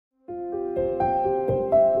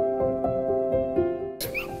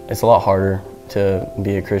it's a lot harder to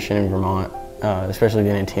be a Christian in Vermont, especially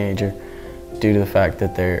being a teenager, due to the fact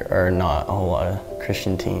that there are not a whole lot of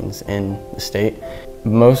Christian teens in the state.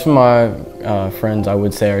 Most of my friends, I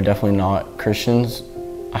would say, are definitely not Christians.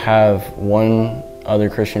 I have one other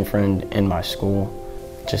Christian friend in my school.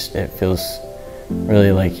 Just, it feels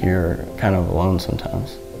really like you're kind of alone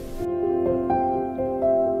sometimes.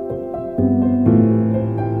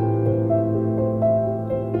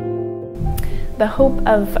 The hope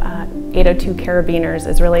of 802 Carabiners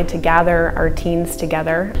is really to gather our teens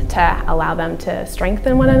together, to allow them to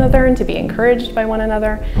strengthen one another and to be encouraged by one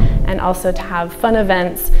another, and also to have fun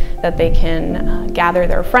events that they can gather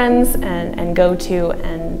their friends and go to,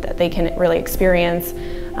 and that they can really experience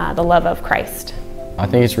the love of Christ. I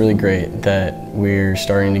think it's really great that we're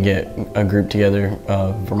starting to get a group together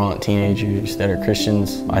of Vermont teenagers that are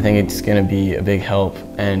Christians. I think it's going to be a big help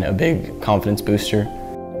and a big confidence booster